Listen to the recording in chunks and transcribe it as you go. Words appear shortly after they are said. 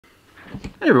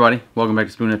Hey everybody, welcome back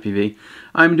to Spoon FPV.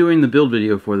 I'm doing the build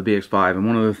video for the BX5, and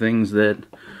one of the things that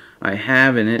I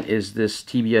have in it is this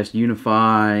TBS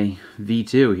Unify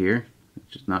V2 here.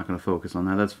 Just not going to focus on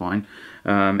that, that's fine.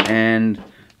 And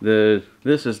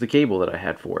this is the cable that I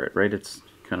had for it, right? It's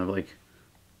kind of like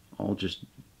all just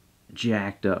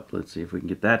jacked up. Let's see if we can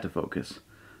get that to focus.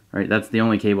 Right, that's the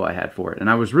only cable I had for it. And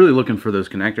I was really looking for those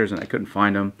connectors and I couldn't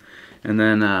find them. And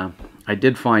then I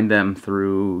did find them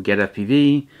through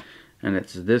GetFPV. And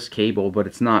it's this cable, but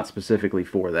it's not specifically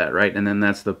for that, right? And then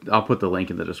that's I'll put the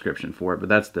link in the description for it, but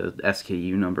that's the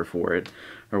SKU number for it,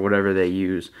 or whatever they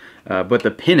use. But the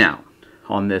pinout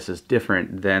on this is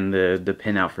different than the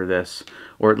pinout for this,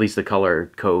 or at least the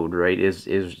color code, right,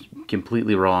 is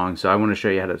completely wrong. So I want to show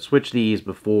you how to switch these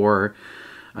before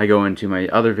I go into my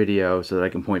other video so that I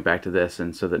can point back to this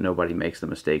and so that nobody makes the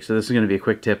mistake. So this is going to be a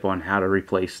quick tip on how to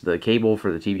replace the cable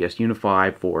for the TBS Unify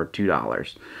for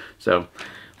 $2. So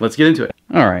let's get into it.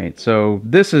 Alright, so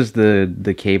this is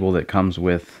the cable that comes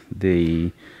with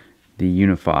the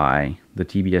Unify, the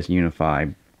TBS Unify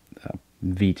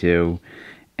V2,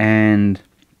 and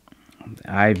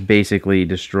I basically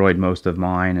destroyed most of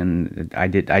mine, and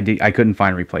I couldn't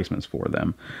find replacements for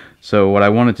them. So what I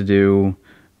wanted to do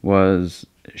was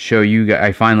show you guys.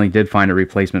 I finally did find a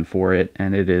replacement for it,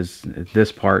 and it is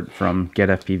this part from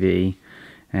GetFPV,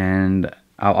 and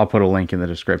I'll put a link in the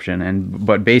description.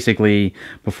 But basically,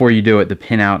 before you do it, the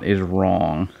pinout is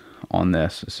wrong on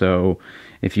this. So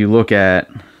if you look at,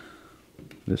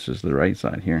 this is the right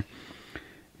side here.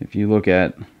 If you look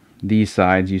at these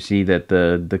sides, you see that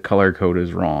the color code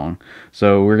is wrong.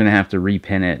 So we're gonna have to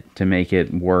repin it to make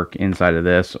it work inside of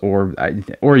this, or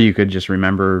you could just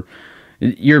remember.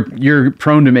 You're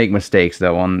prone to make mistakes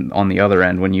though on the other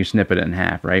end when you snip it in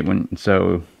half, right?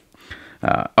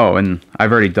 Oh, and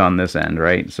I've already done this end,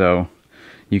 right? So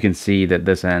you can see that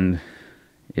this end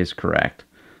is correct.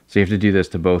 So you have to do this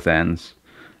to both ends.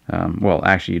 Well,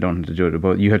 actually, you don't have to do it to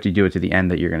both. You have to do it to the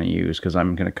end that you're going to use, because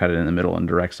I'm going to cut it in the middle and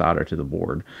direct solder to the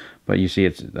board. But you see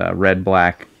it's red,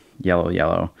 black, yellow,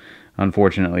 yellow.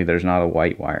 Unfortunately, there's not a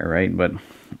white wire, right? But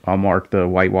I'll mark the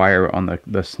white wire on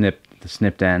the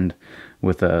snipped end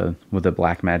with a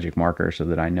black magic marker so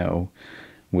that I know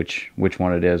which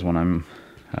one it is when I'm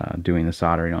doing the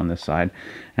soldering on this side.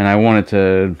 And I wanted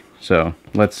to, so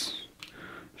let's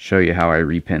show you how I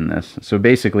repin this. So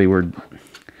basically,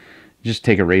 just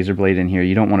take a razor blade in here.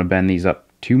 You don't want to bend these up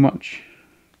too much.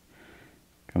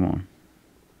 Come on.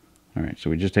 All right, so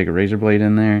we just take a razor blade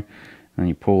in there, and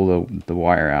you pull the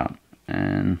wire out,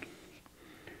 and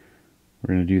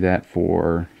we're going to do that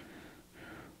for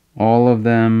all of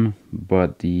them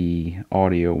but the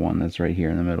audio one that's right here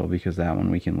in the middle, because that one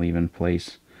we can leave in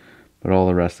place, but all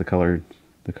the rest the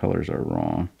colors are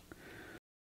wrong.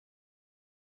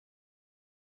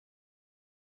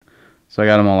 So I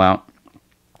got them all out,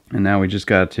 and now we just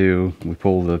we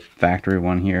pull the factory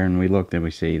one here, and we looked and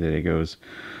we see that it goes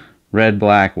red,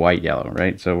 black, white, yellow,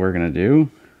 right? So we're gonna do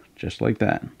just like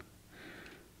that.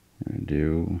 We're gonna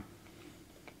do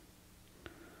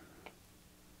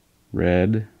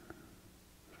red,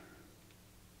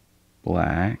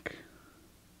 black,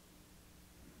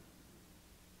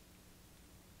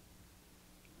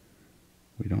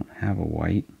 we don't have a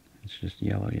white, it's just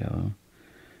yellow, yellow.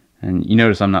 And you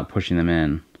notice I'm not pushing them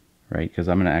in, right? Because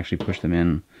I'm going to actually push them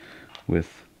in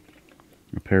with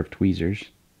a pair of tweezers,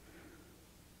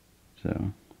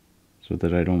 so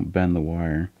that I don't bend the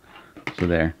wire. So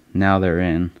there, now they're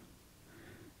in.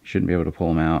 You shouldn't be able to pull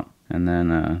them out. And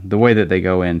then the way that they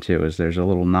go in too is there's a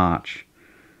little notch.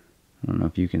 I don't know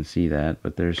if you can see that,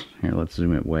 but here, let's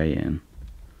zoom it way in.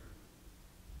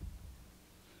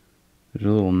 There's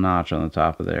a little notch on the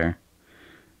top of there.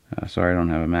 Sorry, I don't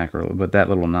have a macro, but that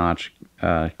little notch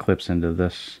clips into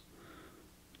this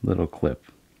little clip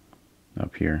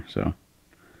up here. So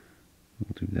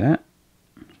we'll do that.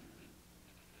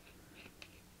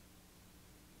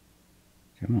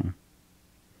 Come on.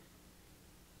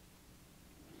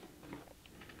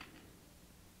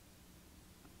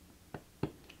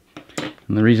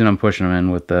 And the reason I'm pushing them in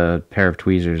with the pair of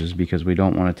tweezers is because we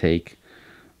don't want to take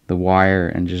the wire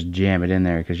and just jam it in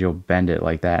there, because you'll bend it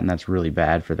like that, and that's really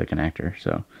bad for the connector.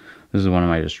 So this is one of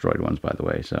my destroyed ones, by the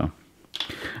way. So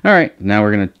alright, now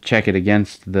we're going to check it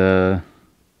against the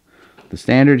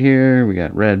standard here. We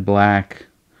got red, black,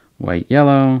 white,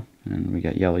 yellow, and we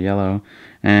got yellow, yellow.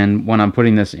 And when I'm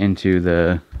putting this into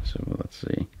so let's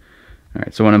see.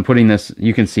 Alright, so when I'm putting this,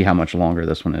 you can see how much longer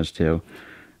this one is too.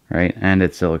 Right, and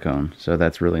it's silicone, so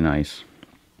that's really nice.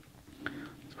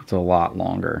 It's a lot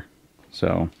longer.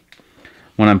 So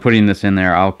when I'm putting this in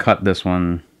there, I'll cut this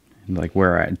one like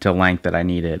to length that I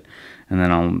need it, and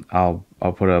then I'll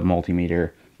I'll put a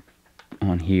multimeter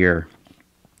on here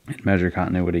and measure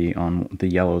continuity on the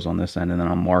yellows on this end, and then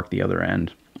I'll mark the other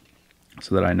end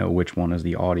so that I know which one is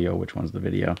the audio, which one's the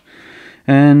video.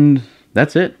 And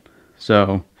that's it.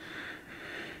 So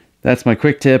that's my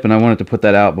quick tip, and I wanted to put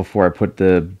that out before I put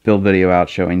the build video out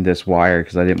showing this wire,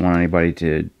 because I didn't want anybody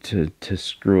to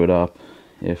screw it up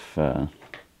if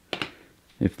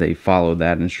they followed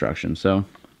that instruction. So,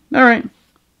 all right.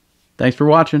 Thanks for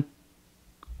watching.